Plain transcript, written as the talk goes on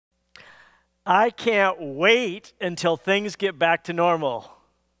I can't wait until things get back to normal.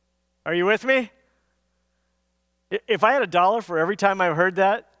 Are you with me? If I had $1 for every time I heard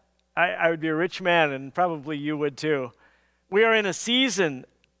that, I would be a rich man, and probably you would too. We are in a season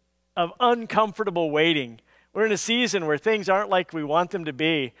of uncomfortable waiting. We're in a season where things aren't like we want them to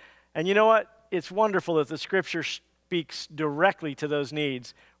be. And you know what? It's wonderful that the Scripture speaks directly to those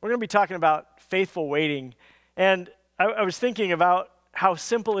needs. We're going to be talking about faithful waiting. And I was thinking about how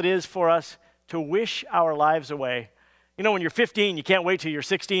simple it is for us to wish our lives away. You know, when you're 15, you can't wait till you're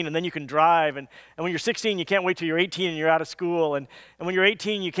 16, and then you can drive. And when you're 16, you can't wait till you're 18 and you're out of school. And when you're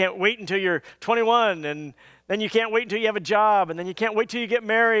 18, you can't wait until you're 21. And then you can't wait until you have a job. And then you can't wait till you get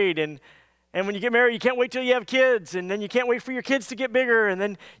married. And when you get married, you can't wait till you have kids. And then you can't wait for your kids to get bigger. And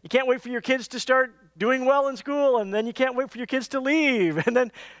then you can't wait for your kids to start doing well in school. And then you can't wait for your kids to leave. And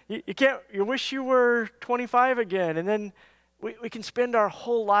then you wish you were 25 again. And then we can spend our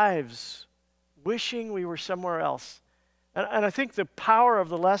whole lives wishing we were somewhere else. And I think the power of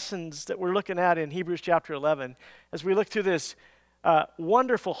the lessons that we're looking at in Hebrews chapter 11, as we look through this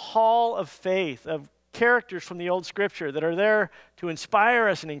wonderful hall of faith, of characters from the old scripture that are there to inspire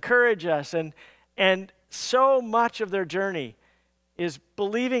us and encourage us, and so much of their journey is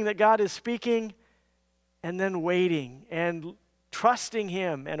believing that God is speaking and then waiting and trusting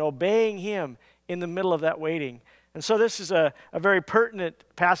Him and obeying Him in the middle of that waiting. And so this is a very pertinent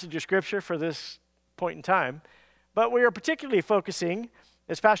passage of scripture for this point in time. But we are particularly focusing,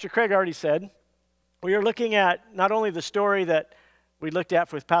 as Pastor Craig already said, we are looking at not only the story that we looked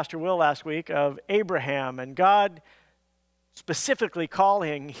at with Pastor Will last week of Abraham and God specifically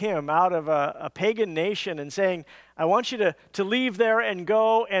calling him out of a pagan nation and saying, I want you to leave there and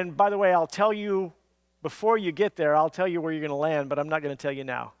go, and by the way, I'll tell you before you get there, I'll tell you where you're going to land, but I'm not going to tell you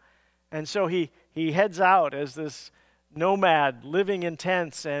now. And so he heads out as this nomad, living in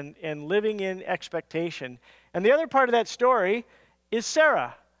tents and living in expectation. And the other part of that story is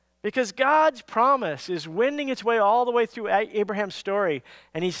Sarah, because God's promise is wending its way all the way through Abraham's story.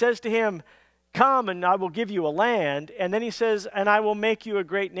 And He says to him, come and I will give you a land. And then He says, and I will make you a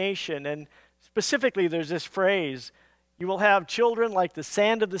great nation. And specifically there's this phrase, you will have children like the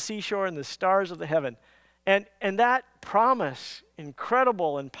sand of the seashore and the stars of the heaven. And that promise,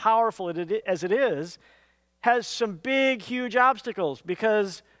 incredible and powerful as it is, has some big, huge obstacles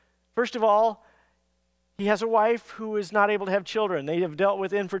because, first of all, he has a wife who is not able to have children. They have dealt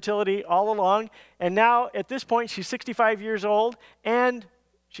with infertility all along, and now at this point she's 65 years old, and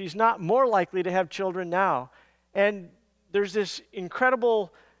she's not more likely to have children now. And there's this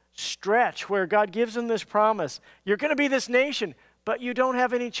incredible stretch where God gives them this promise. You're going to be this nation, but you don't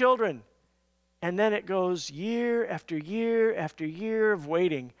have any children. And then it goes year after year after year of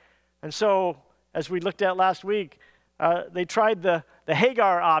waiting. And so, as we looked at last week, they tried the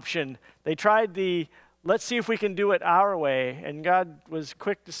Hagar option. They tried the, let's see if we can do it our way. And God was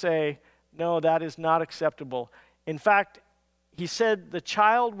quick to say, no, that is not acceptable. In fact, He said the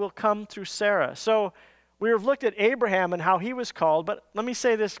child will come through Sarah. So we have looked at Abraham and how he was called, but let me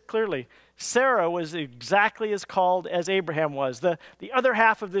say this clearly. Sarah was exactly as called as Abraham was. The other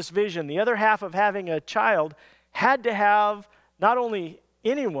half of this vision, the other half of having a child, had to have not only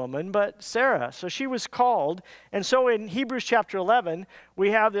any woman, but Sarah. So she was called. And so in Hebrews chapter 11,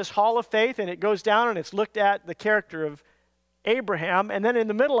 we have this hall of faith, and it goes down and it's looked at the character of Abraham. And then in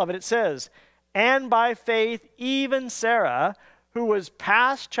the middle of it, it says, and by faith, even Sarah, who was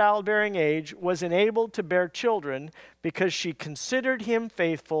past childbearing age, was enabled to bear children because she considered him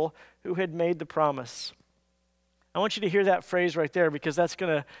faithful who had made the promise. I want you to hear that phrase right there because that's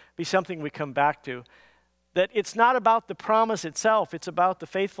going to be something we come back to. That it's not about the promise itself, it's about the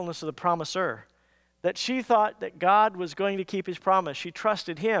faithfulness of the promiser. That she thought that God was going to keep His promise. She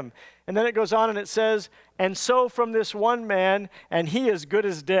trusted Him. And then it goes on and it says, and so from this one man, and he is good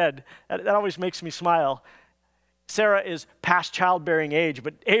as dead. That always makes me smile. Sarah is past childbearing age,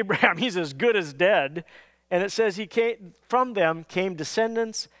 but Abraham, he's as good as dead. And it says from them came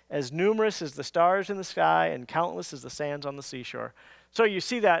descendants as numerous as the stars in the sky and countless as the sands on the seashore. So you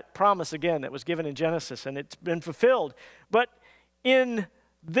see that promise again that was given in Genesis, and it's been fulfilled. But in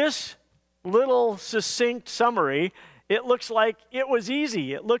this little succinct summary, it looks like it was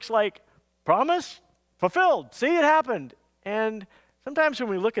easy. It looks like promise, fulfilled. See, it happened. And sometimes when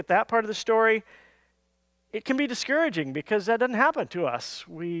we look at that part of the story, it can be discouraging because that doesn't happen to us.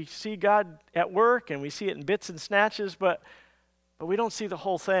 We see God at work and we see it in bits and snatches, but we don't see the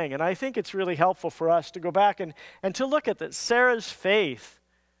whole thing. And I think it's really helpful for us to go back and to look at that Sarah's faith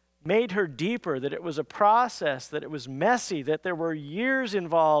made her deeper, that it was a process, that it was messy, that there were years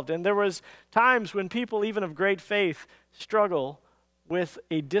involved, and there was times when people even of great faith struggle with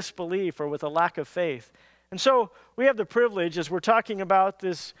a disbelief or with a lack of faith. And so we have the privilege, as we're talking about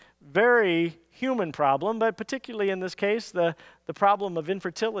this very human problem, but particularly in this case, the problem of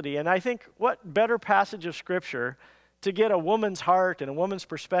infertility. And I think what better passage of Scripture to get a woman's heart and a woman's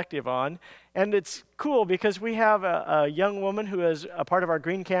perspective on. And it's cool because we have a young woman who is a part of our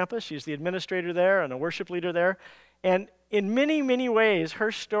Green Campus. She's the administrator there and a worship leader there. And in many, many ways,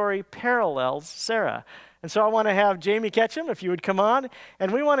 her story parallels Sarah. And so I want to have Jamie Ketchum, if you would come on,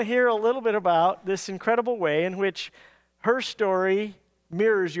 and we want to hear a little bit about this incredible way in which her story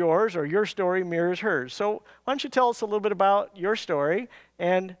mirrors yours, or your story mirrors hers. So why don't you tell us a little bit about your story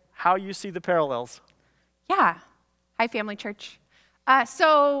and how you see the parallels? Yeah. Hi, Family Church.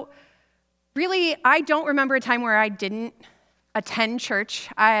 So really, I don't remember a time where I didn't attend church,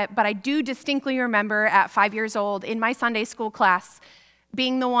 but I do distinctly remember at 5 years old in my Sunday school class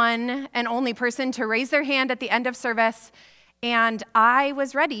being the one and only person to raise their hand at the end of service, and I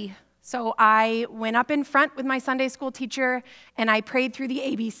was ready. So I went up in front with my Sunday school teacher, and I prayed through the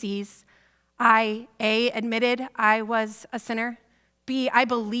ABCs. I, A, admitted I was a sinner. B, I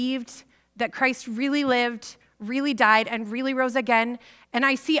believed that Christ really lived, really died, and really rose again. And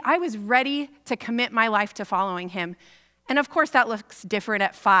I was ready to commit my life to following him. And of course, that looks different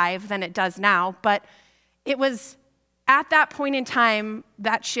at 5 than it does now, but it was at that point in time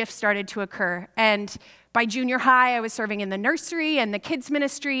that shift started to occur. And by junior high, I was serving in the nursery and the kids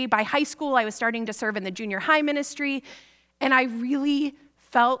ministry. By high school, I was starting to serve in the junior high ministry. And I really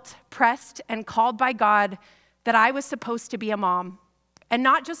felt pressed and called by God that I was supposed to be a mom. And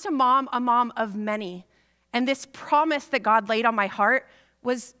not just a mom of many. And this promise that God laid on my heart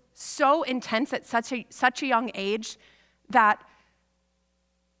was so intense at such a young age that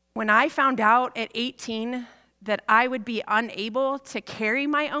when I found out at 18 that I would be unable to carry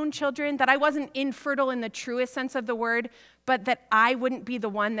my own children, that I wasn't infertile in the truest sense of the word, but that I wouldn't be the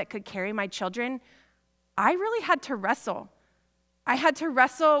one that could carry my children, I really had to wrestle. I had to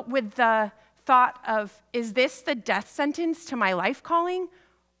wrestle with the thought of, is this the death sentence to my life calling?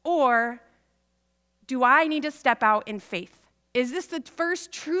 Or do I need to step out in faith? Is this the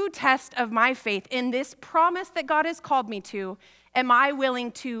first true test of my faith in this promise that God has called me to? Am I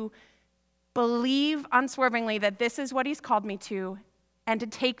willing to believe unswervingly that this is what he's called me to and to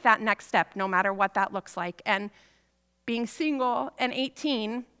take that next step, no matter what that looks like? And being single and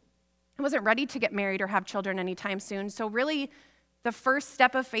 18, I wasn't ready to get married or have children anytime soon. So really, the first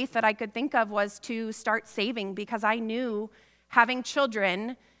step of faith that I could think of was to start saving, because I knew having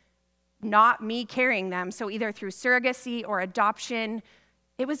children, not me carrying them, so either through surrogacy or adoption,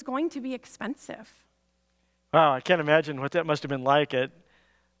 it was going to be expensive. Wow, I can't imagine what that must have been like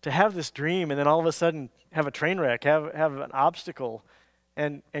to have this dream and then all of a sudden have a train wreck, have an obstacle.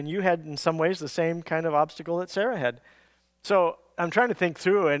 And you had in some ways the same kind of obstacle that Sarah had. So I'm trying to think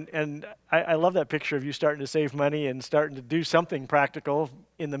through, and I love that picture of you starting to save money and starting to do something practical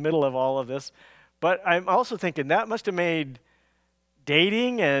in the middle of all of this. But I'm also thinking that must have made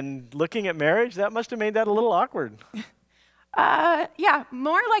dating and looking at marriage, that must have made that a little awkward. Yeah,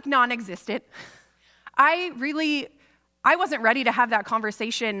 more like non-existent. I wasn't ready to have that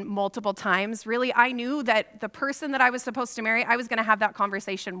conversation multiple times. Really, I knew that the person that I was supposed to marry, I was going to have that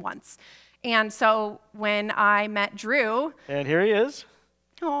conversation once. And so when I met Drew... And here he is.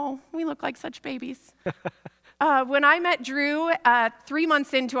 Oh, we look like such babies. When I met Drew, 3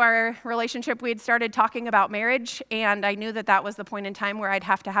 months into our relationship, we had started talking about marriage, and I knew that that was the point in time where I'd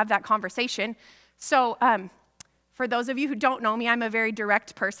have to have that conversation. So for those of you who don't know me, I'm a very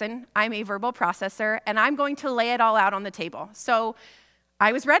direct person. I'm a verbal processor, and I'm going to lay it all out on the table. So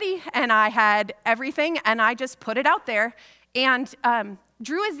I was ready, and I had everything, and I just put it out there. And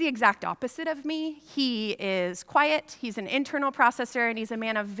Drew is the exact opposite of me. He is quiet, he's an internal processor, and he's a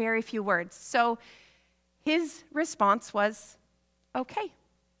man of very few words. So his response was, okay.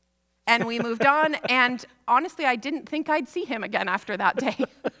 And we moved on, and honestly, I didn't think I'd see him again after that day.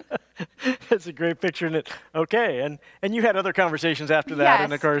 That's a great picture, and okay. And you had other conversations after that, yes.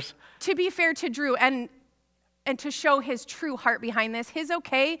 And of course. To be fair to Drew, and to show his true heart behind this, his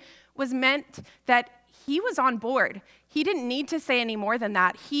okay was meant that he was on board. He didn't need to say any more than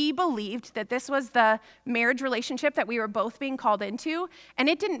that. He believed that this was the marriage relationship that we were both being called into, and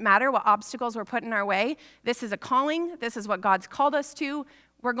it didn't matter what obstacles were put in our way. This is a calling. This is what God's called us to.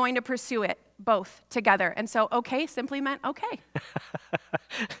 We're going to pursue it both together. And so okay simply meant okay.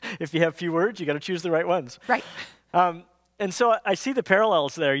 If you have few words, you got to choose the right ones. Right. And so I see the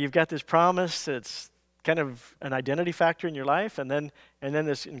parallels there. You've got this promise. It's kind of an identity factor in your life, and then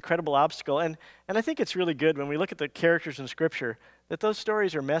this incredible obstacle. And I think it's really good when we look at the characters in Scripture that those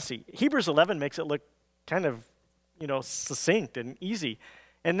stories are messy. Hebrews 11 makes it look kind of succinct and easy.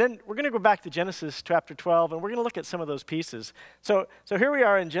 And then we're going to go back to Genesis chapter 12, and we're going to look at some of those pieces. So here we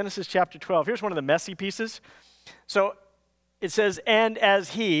are in Genesis chapter 12. Here's one of the messy pieces. So it says, "And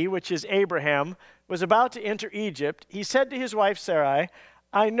as he," which is Abraham, "was about to enter Egypt, he said to his wife Sarai,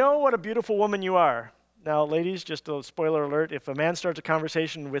 'I know what a beautiful woman you are.'" Now, ladies, just a spoiler alert, if a man starts a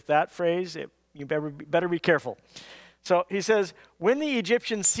conversation with that phrase, you better be careful. So he says, "When the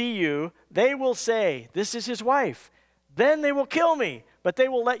Egyptians see you, they will say, 'This is his wife.' Then they will kill me, but they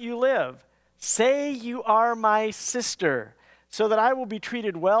will let you live. Say you are my sister, so that I will be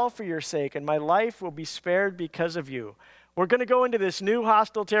treated well for your sake, and my life will be spared because of you." We're going to go into this new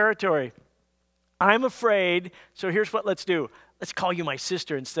hostile territory. I'm afraid, so here's what let's do. Let's call you my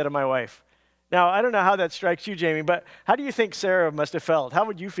sister instead of my wife. Now, I don't know how that strikes you, Jamie, but how do you think Sarah must have felt? How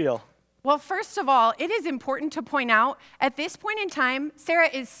would you feel? Well, first of all, it is important to point out, at this point in time, Sarah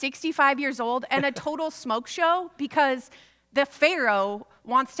is 65 years old and a total smoke show because the Pharaoh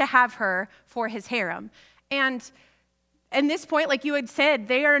wants to have her for his harem. And at this point, like you had said,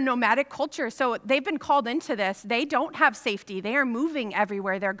 they are a nomadic culture, so they've been called into this. They don't have safety. They are moving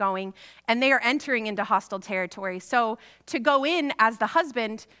everywhere they're going, and they are entering into hostile territory. So to go in as the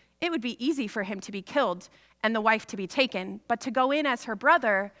husband, it would be easy for him to be killed and the wife to be taken. But to go in as her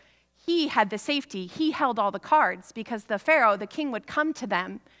brother, he had the safety. He held all the cards because the Pharaoh, the king, would come to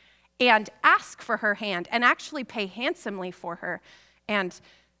them and ask for her hand and actually pay handsomely for her. And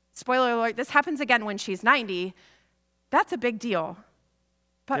spoiler alert, this happens again when she's 90. That's a big deal.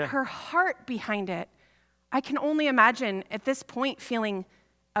 But her heart behind it, I can only imagine at this point feeling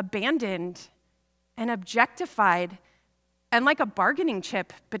abandoned and objectified and like a bargaining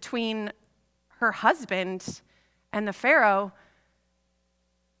chip between her husband and the Pharaoh.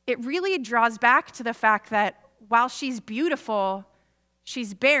 It really draws back to the fact that while she's beautiful,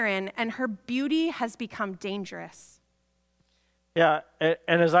 she's barren, and her beauty has become dangerous. Yeah,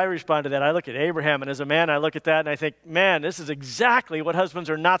 and as I respond to that, I look at Abraham, and as a man, I look at that, and I think, man, this is exactly what husbands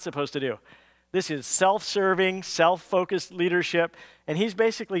are not supposed to do. This is self-serving, self-focused leadership, and he's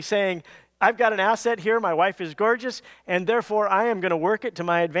basically saying, I've got an asset here, my wife is gorgeous, and therefore I am going to work it to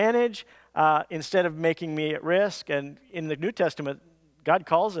my advantage instead of making me at risk. And in the New Testament, God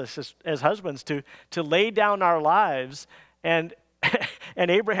calls us as husbands to lay down our lives, and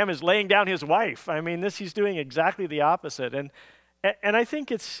Abraham is laying down his wife. I mean, he's doing exactly the opposite. And I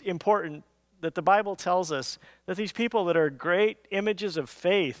think it's important that the Bible tells us that these people that are great images of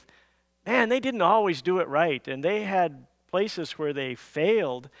faith, man, they didn't always do it right, and they had places where they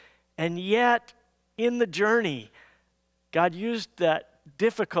failed, and yet in the journey, God used that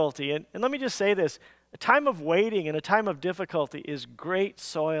difficulty. And let me just say this. A time of waiting and a time of difficulty is great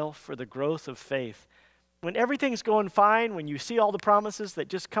soil for the growth of faith. When everything's going fine, when you see all the promises that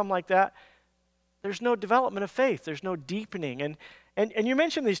just come like that, there's no development of faith. There's no deepening. And you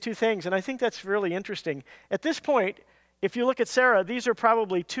mentioned these two things, and I think that's really interesting. At this point, if you look at Sarah, these are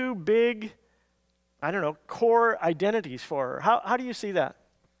probably two big, core identities for her. How do you see that?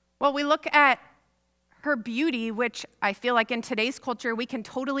 Well, we look at her beauty, which I feel like in today's culture, we can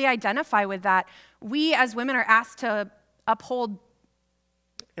totally identify with that. We as women are asked to uphold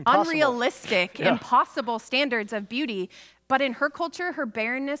unrealistic, impossible standards of beauty. But in her culture, her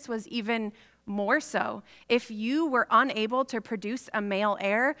barrenness was even more so. If you were unable to produce a male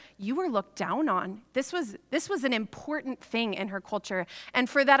heir, you were looked down on. This was an important thing in her culture. And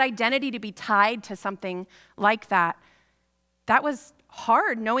for that identity to be tied to something like that, that was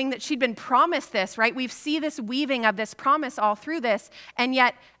hard, knowing that she'd been promised this, right? We see this weaving of this promise all through this, and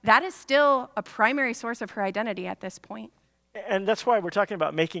yet that is still a primary source of her identity at this point. And that's why we're talking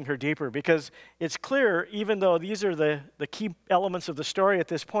about making her deeper, because it's clear, even though these are the key elements of the story at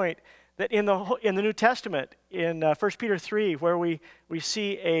this point, that in the New Testament, in 1 Peter 3, where we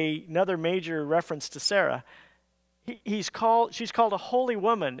see another major reference to Sarah, she's called a holy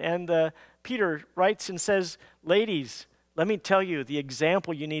woman. And Peter writes and says, ladies, let me tell you the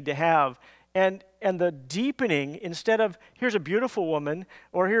example you need to have. And the deepening, instead of here's a beautiful woman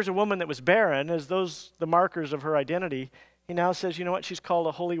or here's a woman that was barren, as those the markers of her identity, he now says, you know what, she's called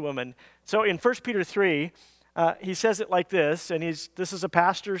a holy woman. So in 1 Peter 3, he says it like this, and this is a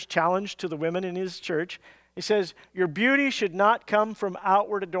pastor's challenge to the women in his church. He says, your beauty should not come from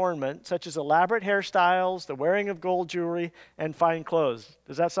outward adornment, such as elaborate hairstyles, the wearing of gold jewelry, and fine clothes.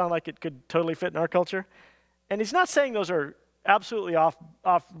 Does that sound like it could totally fit in our culture? And he's not saying those are absolutely out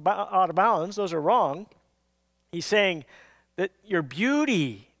of balance. Those are wrong. He's saying that your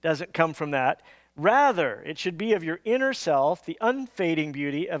beauty doesn't come from that. Rather, it should be of your inner self, the unfading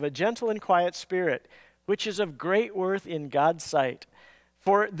beauty of a gentle and quiet spirit, which is of great worth in God's sight.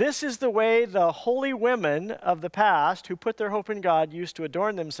 For this is the way the holy women of the past who put their hope in God used to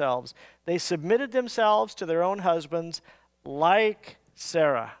adorn themselves. They submitted themselves to their own husbands like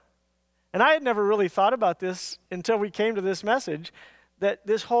Sarah. And I had never really thought about this until we came to this message, that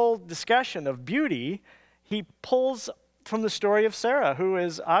this whole discussion of beauty, he pulls from the story of Sarah, who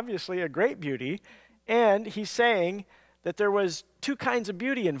is obviously a great beauty, and he's saying that there was two kinds of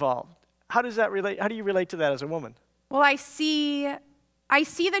beauty involved. How does that relate? How do you relate to that as a woman? Well, I see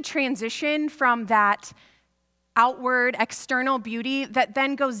the transition from that outward, external beauty that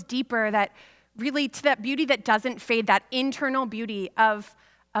then goes deeper, that really to that beauty that doesn't fade, that internal beauty of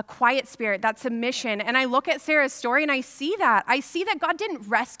a quiet spirit, that submission. And I look at Sarah's story and I see that. I see that God didn't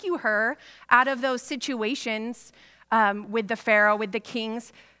rescue her out of those situations with the Pharaoh, with the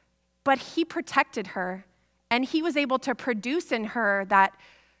kings, but he protected her. And he was able to produce in her that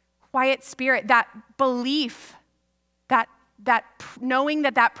quiet spirit, that belief, that knowing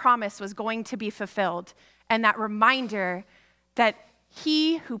that promise was going to be fulfilled, and that reminder that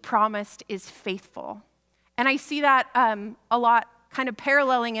he who promised is faithful. And I see that a lot kind of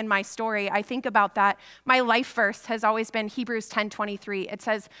paralleling in my story. I think about that. My life verse has always been Hebrews 10:23. It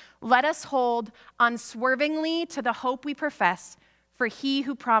says, "Let us hold unswervingly to the hope we profess, for he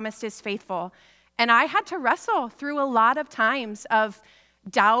who promised is faithful." And I had to wrestle through a lot of times of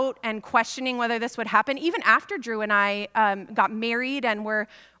doubt and questioning whether this would happen. Even after Drew and I got married and we're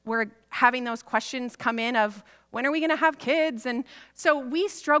having those questions come in of, when are we going to have kids? And so we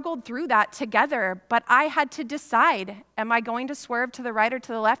struggled through that together, but I had to decide, am I going to swerve to the right or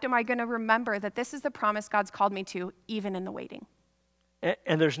to the left? Am I going to remember that this is the promise God's called me to, even in the waiting?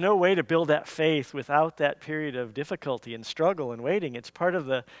 And there's no way to build that faith without that period of difficulty and struggle and waiting. It's part of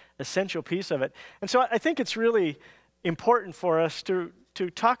the essential piece of it. And so I think it's really important for us to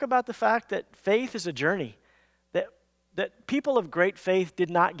talk about the fact that faith is a journey, that people of great faith did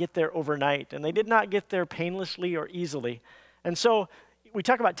not get there overnight, and they did not get there painlessly or easily. And so we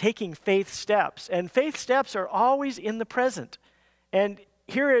talk about taking faith steps, and faith steps are always in the present. And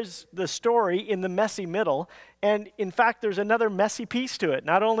here is the story in the messy middle, and in fact, there's another messy piece to it.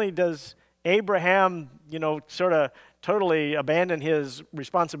 Not only does Abraham, sort of totally abandon his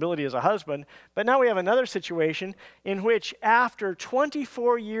responsibility as a husband, but now we have another situation in which after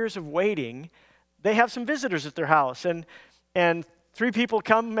 24 years of waiting, they have some visitors at their house, and three people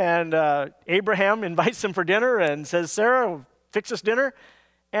come, and Abraham invites them for dinner and says, "Sarah, fix us dinner."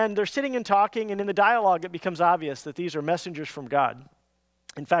 And they're sitting and talking, and in the dialogue, it becomes obvious that these are messengers from God.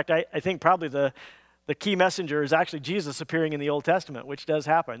 In fact, I think probably the key messenger is actually Jesus appearing in the Old Testament, which does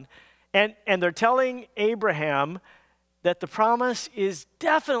happen. And they're telling Abraham that the promise is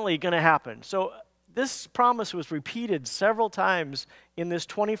definitely going to happen. So this promise was repeated several times in this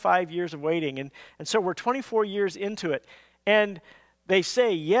 25 years of waiting. And so we're 24 years into it. And they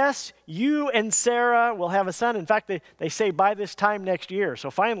say, yes, you and Sarah will have a son. In fact, they say by this time next year. So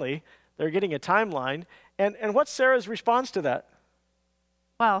finally, they're getting a timeline. And what's Sarah's response to that?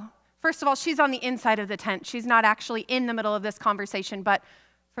 Well, first of all, she's on the inside of the tent. She's not actually in the middle of this conversation, but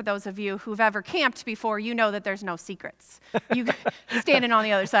for those of you who've ever camped before, you know that there's no secrets. You standing on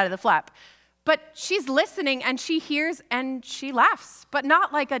the other side of the flap. But she's listening, and she hears, and she laughs, but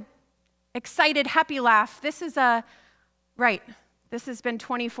not like a excited, happy laugh. This is right, this has been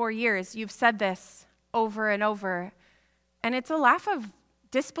 24 years. You've said this over and over. And it's a laugh of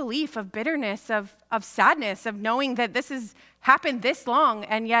disbelief, of bitterness, of sadness, of knowing that this has happened this long,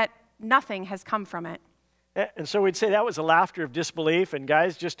 and yet nothing has come from it. And so we'd say that was a laughter of disbelief. And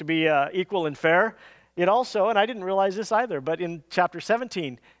guys, just to be equal and fair, it also, and I didn't realize this either, but in chapter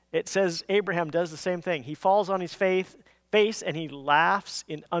 17, it says Abraham does the same thing. He falls on his face and he laughs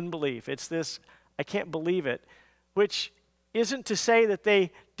in unbelief. It's this, I can't believe it, which isn't to say that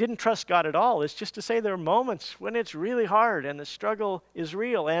they didn't trust God at all. It's just to say there are moments when it's really hard and the struggle is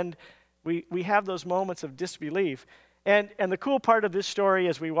real, and we have those moments of disbelief. And the cool part of this story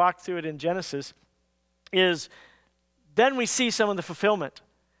as we walk through it in Genesis is then we see some of the fulfillment.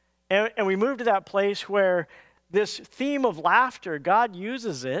 And we move to that place where this theme of laughter, God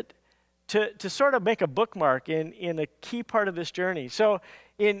uses it to sort of make a bookmark in a key part of this journey. So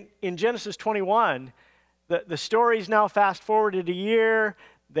in Genesis 21, the story's now fast forwarded a year.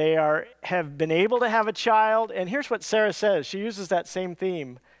 They have been able to have a child. And here's what Sarah says. She uses that same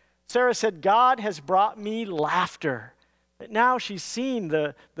theme. Sarah said, "God has brought me laughter." Now she's seen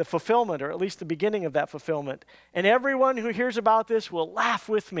the fulfillment, or at least the beginning of that fulfillment. And everyone who hears about this will laugh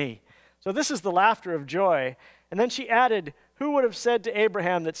with me. So this is the laughter of joy. And then she added, "Who would have said to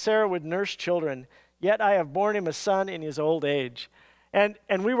Abraham that Sarah would nurse children? Yet I have borne him a son in his old age." And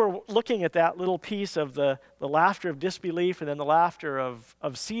we were looking at that little piece of the laughter of disbelief and then the laughter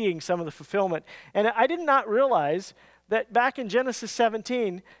of seeing some of the fulfillment. And I did not realize that back in Genesis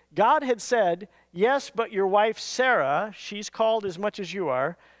 17, God had said, yes, but your wife Sarah, she's called as much as you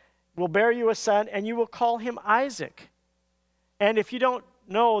are, will bear you a son, and you will call him Isaac. And if you don't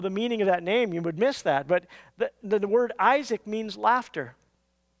know the meaning of that name, you would miss that. But the word Isaac means laughter.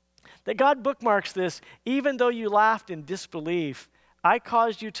 That God bookmarks this, even though you laughed in disbelief, I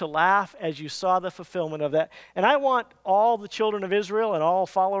caused you to laugh as you saw the fulfillment of that. And I want all the children of Israel and all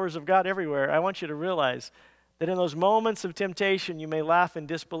followers of God everywhere, I want you to realize that in those moments of temptation, you may laugh in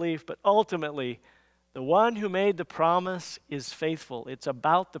disbelief, but ultimately, the one who made the promise is faithful. It's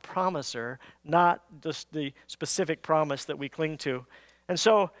about the promiser, not just the specific promise that we cling to. And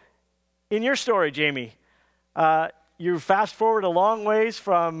so, in your story, Jamie, you fast forward a long ways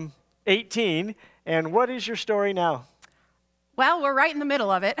from 18, and what is your story now? Well, we're right in the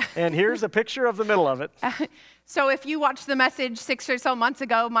middle of it. And here's a picture of the middle of it. So if you watched the message 6 or so months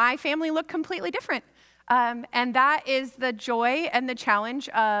ago, my family looked completely different. And that is the joy and the challenge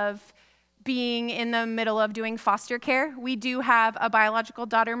of being in the middle of doing foster care. We do have a biological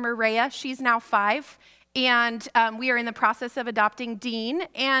daughter, Maria. She's now 5. And we are in the process of adopting Dean.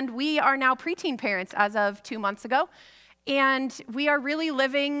 And we are now preteen parents as of 2 months ago. And we are really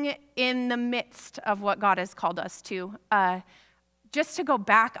living in the midst of what God has called us to. Just to go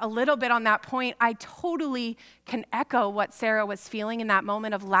back a little bit on that point, I totally can echo what Sarah was feeling in that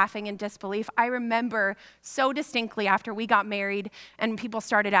moment of laughing in disbelief. I remember so distinctly after we got married and people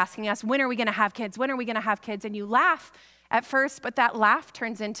started asking us, when are we going to have kids? When are we going to have kids? And you laugh at first, but that laugh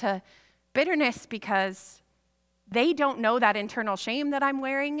turns into bitterness because they don't know that internal shame that I'm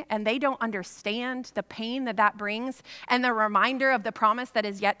wearing, and they don't understand the pain that that brings and the reminder of the promise that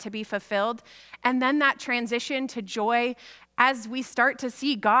is yet to be fulfilled. And then that transition to joy as we start to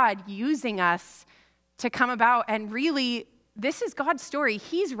see God using us to come about. And really, this is God's story.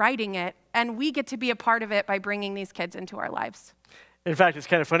 He's writing it, and we get to be a part of it by bringing these kids into our lives. In fact, it's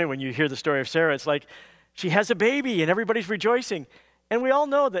kind of funny when you hear the story of Sarah. It's like she has a baby, and everybody's rejoicing. And we all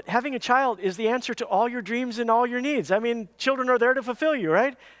know that having a child is the answer to all your dreams and all your needs. I mean, children are there to fulfill you,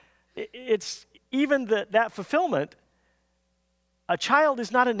 right? It's even that fulfillment. A child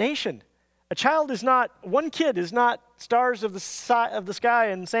is not a nation. A child is not, one kid is not stars of the sky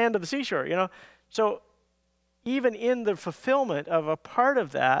and sand of the seashore, you know? So even in the fulfillment of a part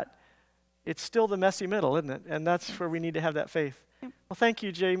of that, it's still the messy middle, isn't it? And that's where we need to have that faith. Well, thank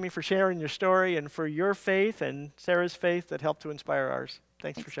you, Jamie, for sharing your story and for your faith and Sarah's faith that helped to inspire ours.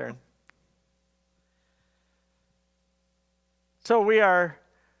 Thanks for sharing. So we are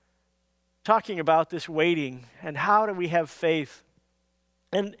talking about this waiting and how do we have faith.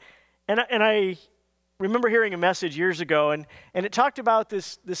 And I remember hearing a message years ago, and it talked about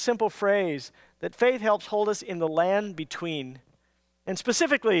this simple phrase that faith helps hold us in the land between. And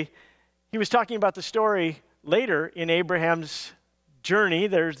specifically, he was talking about the story later in Abraham's journey.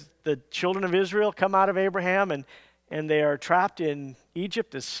 There's the children of Israel come out of Abraham, and they are trapped in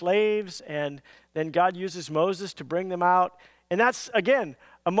Egypt as slaves, and then God uses Moses to bring them out. And that's, again,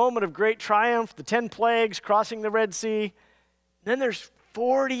 a moment of great triumph, the 10 plagues, crossing the Red Sea. Then there's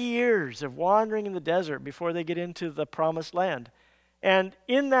 40 years of wandering in the desert before they get into the promised land. And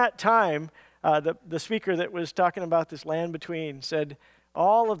in that time, the speaker that was talking about this land between said,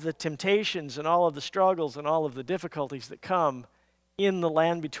 all of the temptations and all of the struggles and all of the difficulties that come in the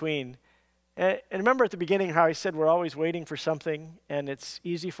land between. And remember at the beginning how I said we're always waiting for something, and it's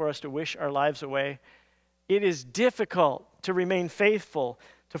easy for us to wish our lives away. It is difficult to remain faithful,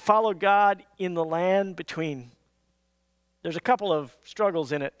 to follow God in the land between. There's a couple of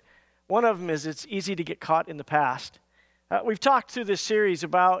struggles in it. One of them is it's easy to get caught in the past. We've talked through this series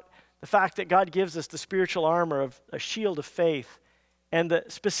about the fact that God gives us the spiritual armor of a shield of faith. And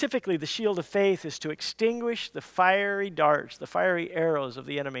specifically, the shield of faith is to extinguish the fiery darts, the fiery arrows of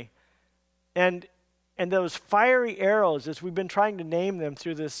the enemy. And those fiery arrows, as we've been trying to name them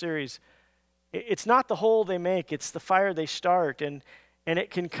through this series, it's not the hole they make, it's the fire they start. And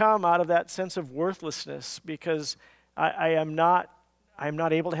it can come out of that sense of worthlessness because I'm not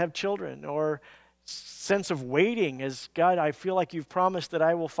able to have children, or sense of waiting as God, I feel like you've promised that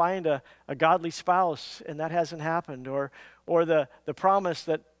I will find a godly spouse, and that hasn't happened, or the promise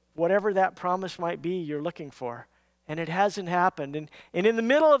that whatever that promise might be you're looking for, and it hasn't happened. And in the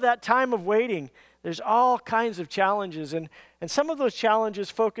middle of that time of waiting, there's all kinds of challenges, and some of those challenges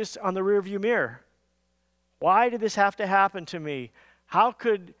focus on the rearview mirror. Why did this have to happen to me? How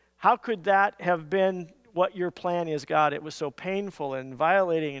could that have been what your plan is, God? It was so painful and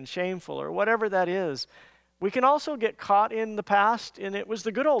violating and shameful, or whatever that is. we can also get caught in the past, and it was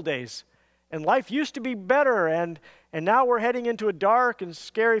the good old days. And life used to be better, and now we're heading into a dark and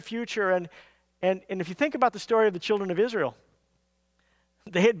scary future. And if you think about the story of the children of Israel,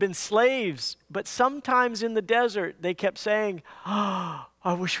 they had been slaves, but sometimes in the desert, they kept saying, "Oh,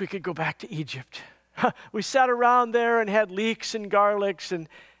 I wish we could go back to Egypt." We sat around there and had leeks and garlics,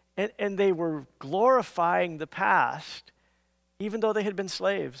 and they were glorifying the past, even though they had been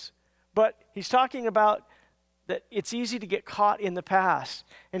slaves. But he's talking about that it's easy to get caught in the past.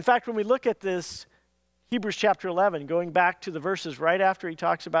 In fact, when we look at this, Hebrews chapter 11, going back to the verses right after he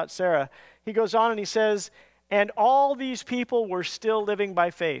talks about Sarah, he goes on and he says, "And all these people were still living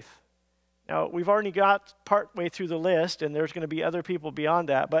by faith." Now, we've already got partway through the list, and there's going to be other people beyond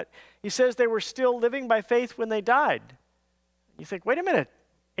that, but he says they were still living by faith when they died. You think, wait a minute,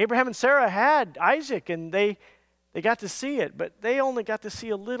 Abraham and Sarah had Isaac, and they got to see it, but they only got to see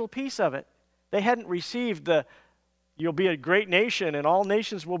a little piece of it. They hadn't received the, "You'll be a great nation, and all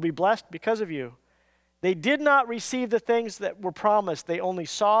nations will be blessed because of you." They did not receive the things that were promised. They only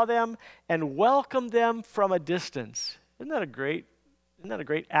saw them and welcomed them from a distance. Isn't that a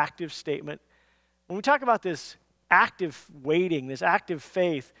great active statement? When we talk about this active waiting, this active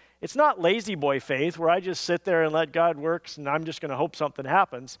faith, it's not lazy boy faith where I just sit there and let God work and I'm just going to hope something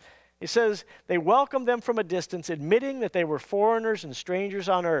happens. It says they welcomed them from a distance, admitting that they were foreigners and strangers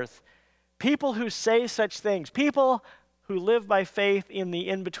on earth. People who say such things, people who live by faith in the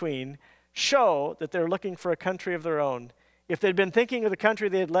in-between, show that they're looking for a country of their own. If they'd been thinking of the country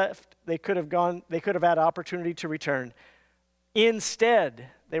they had left, they could have had opportunity to return. Instead,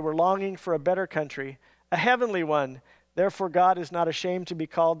 they were longing for a better country, a heavenly one. Therefore, God is not ashamed to be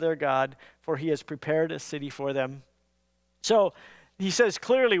called their God, for he has prepared a city for them. So he says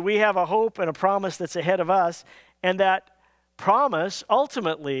clearly we have a hope and a promise that's ahead of us, and that promise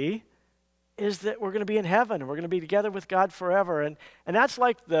ultimately is that we're going to be in heaven. We're going to be together with God forever. And that's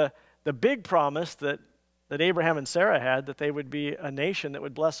like the big promise that Abraham and Sarah had, that they would be a nation that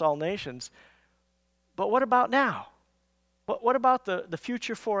would bless all nations. But what about now? What about the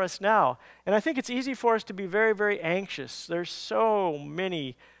future for us now? And I think it's easy for us to be very, very anxious. There's so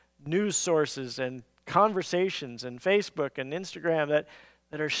many news sources and conversations and Facebook and Instagram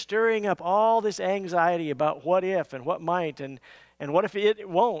that are stirring up all this anxiety about what if and what might and what if it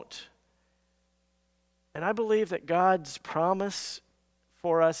won't. And I believe that God's promise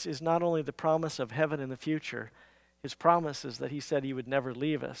for us is not only the promise of heaven in the future. His promise is that he said he would never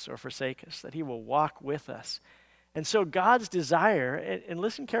leave us or forsake us, that he will walk with us. And so God's desire, and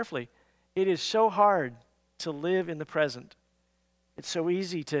listen carefully, it is so hard to live in the present. It's so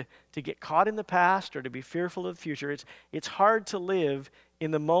easy to get caught in the past or to be fearful of the future. It's hard to live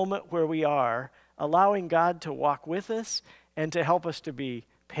in the moment where we are, allowing God to walk with us and to help us to be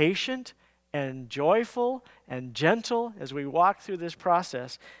patient and joyful and gentle as we walk through this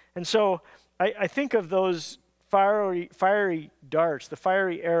process. And so I think of those fiery darts, the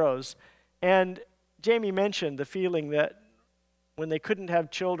fiery arrows, and Jamie mentioned the feeling that when they couldn't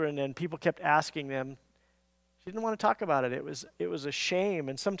have children and people kept asking them, she didn't want to talk about it. It was a shame,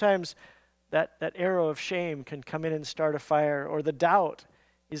 and sometimes that arrow of shame can come in and start a fire, or the doubt,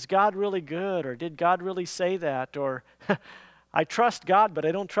 is God really good, or did God really say that, or I trust God, but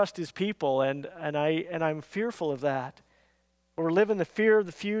I don't trust his people, and I'm fearful of that. Or live in the fear of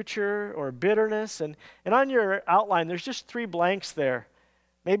the future, or bitterness. And on your outline, there's just 3 blanks there.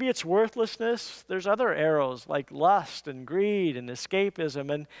 Maybe it's worthlessness. There's other arrows like lust and greed and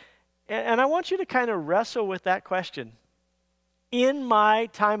escapism. And I want you to kind of wrestle with that question. In my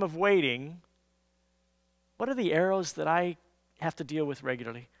time of waiting, what are the arrows that I have to deal with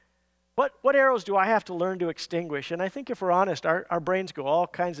regularly? What arrows do I have to learn to extinguish? And I think if we're honest, our brains go all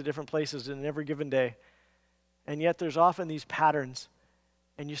kinds of different places in every given day. And yet there's often these patterns.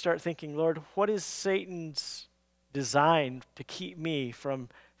 And you start thinking, Lord, what is Satan's design to keep me from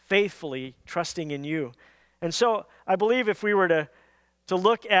faithfully trusting in you? And so I believe if we were to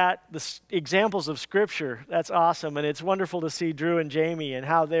look at the examples of Scripture, that's awesome. And it's wonderful to see Drew and Jamie and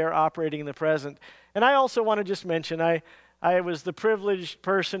how they're operating in the present. And I also want to just mention, I was the privileged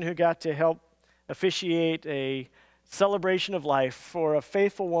person who got to help officiate a celebration of life for a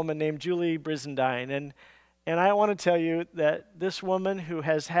faithful woman named Julie Brizendine. And I want to tell you that this woman who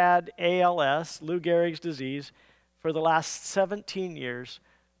has had ALS, Lou Gehrig's disease, for the last 17 years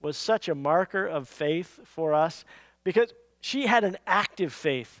was such a marker of faith for us because she had an active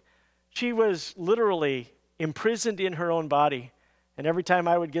faith. She was literally imprisoned in her own body. And every time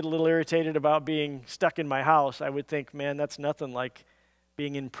I would get a little irritated about being stuck in my house, I would think, man, that's nothing like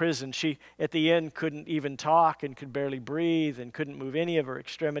being in prison. She, at the end, couldn't even talk and could barely breathe and couldn't move any of her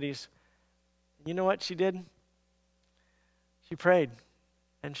extremities. You know what she did? She prayed,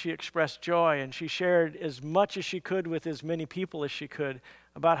 and she expressed joy, and she shared as much as she could with as many people as she could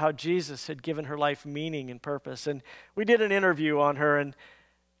about how Jesus had given her life meaning and purpose. And we did an interview on her, and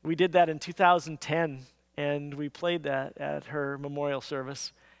we did that in 2010, and we played that at her memorial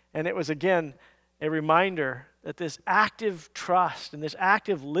service. And it was, again, a reminder that this active trust and this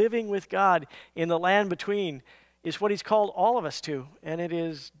active living with God in the land between is what he's called all of us to. And it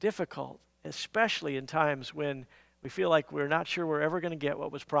is difficult, especially in times when we feel like we're not sure we're ever going to get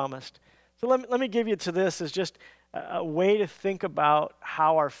what was promised. So let me give you to this as just a way to think about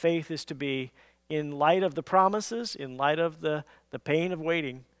how our faith is to be in light of the promises, in light of the pain of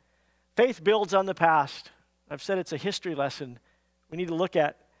waiting. Faith builds on the past. I've said it's a history lesson. We need to look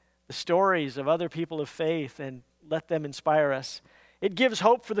at the stories of other people of faith and let them inspire us. It gives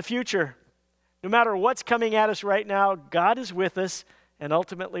hope for the future. No matter what's coming at us right now, God is with us, and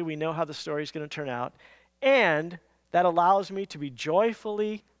ultimately we know how the story is going to turn out. And that allows me to be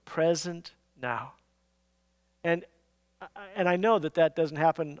joyfully present now. And I know that doesn't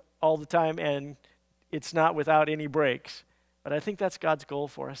happen all the time, and it's not without any breaks. But I think that's God's goal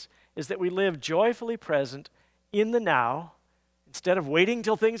for us, is that we live joyfully present in the now, instead of waiting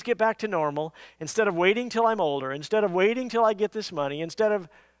till things get back to normal, instead of waiting till I'm older, instead of waiting till I get this money, instead of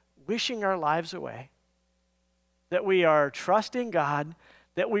wishing our lives away. That we are trusting God,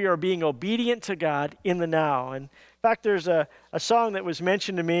 that we are being obedient to God in the now. And in fact, there's a song that was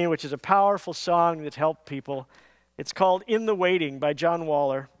mentioned to me, which is a powerful song that's helped people. It's called In the Waiting by John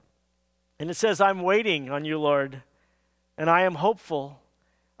Waller. And it says, I'm waiting on you, Lord, and I am hopeful.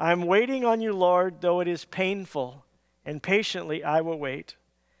 I am waiting on you, Lord, though it is painful, and patiently I will wait.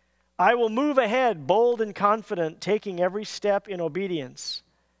 I will move ahead, bold and confident, taking every step in obedience.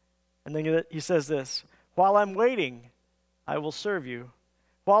 And then he says this, while I'm waiting, I will serve you.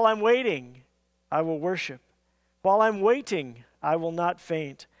 While I'm waiting, I will worship. While I'm waiting, I will not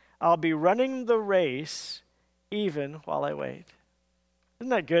faint. I'll be running the race even while I wait. Isn't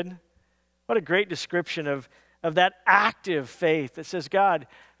that good? What a great description of that active faith that says, God,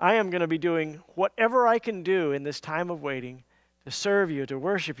 I am going to be doing whatever I can do in this time of waiting to serve you, to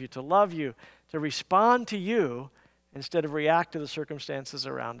worship you, to love you, to respond to you instead of react to the circumstances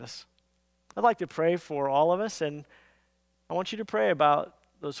around us. I'd like to pray for all of us, and I want you to pray about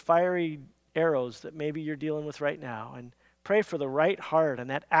those fiery arrows that maybe you're dealing with right now, and pray for the right heart and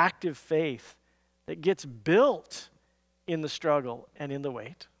that active faith that gets built in the struggle and in the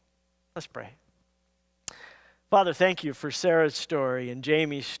wait. Let's pray. Father, thank you for Sarah's story and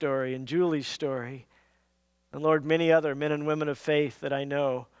Jamie's story and Julie's story. And Lord, many other men and women of faith that I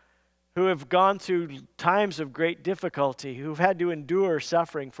know who have gone through times of great difficulty, who've had to endure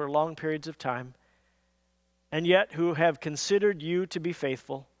suffering for long periods of time, and yet who have considered you to be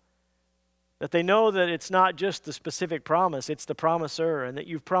faithful. That they know that it's not just the specific promise, it's the promiser, and that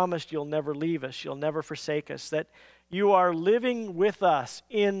you've promised you'll never leave us, you'll never forsake us, that you are living with us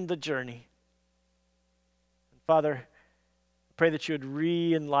in the journey. Father, I pray that you would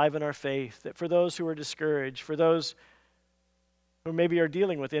re-enliven our faith, that for those who are discouraged, for those who maybe are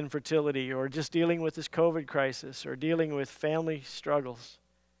dealing with infertility or just dealing with this COVID crisis or dealing with family struggles,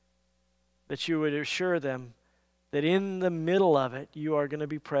 that you would assure them that in the middle of it, you are going to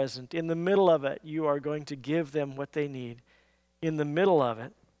be present. In the middle of it, you are going to give them what they need. In the middle of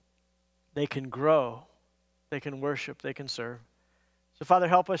it, they can grow, they can worship, they can serve. So, Father,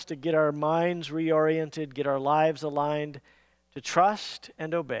 help us to get our minds reoriented, get our lives aligned, to trust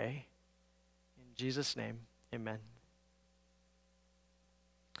and obey. In Jesus' name, amen.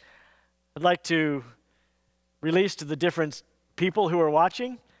 I'd like to release to the different people who are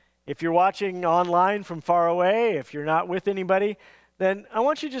watching. If you're watching online from far away, if you're not with anybody, then I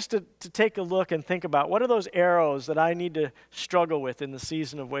want you just to take a look and think about what are those arrows that I need to struggle with in the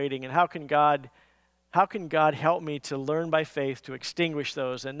season of waiting, and how can God help me to learn by faith to extinguish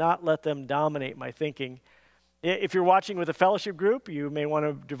those and not let them dominate my thinking. If you're watching with a fellowship group, you may want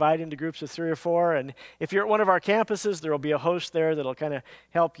to divide into groups of 3 or 4. And if you're at one of our campuses, there will be a host there that'll kind of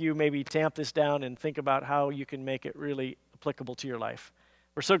help you maybe tamp this down and think about how you can make it really applicable to your life.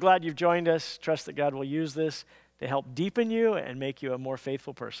 We're so glad you've joined us. Trust that God will use this to help deepen you and make you a more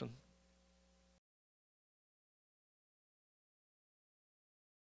faithful person.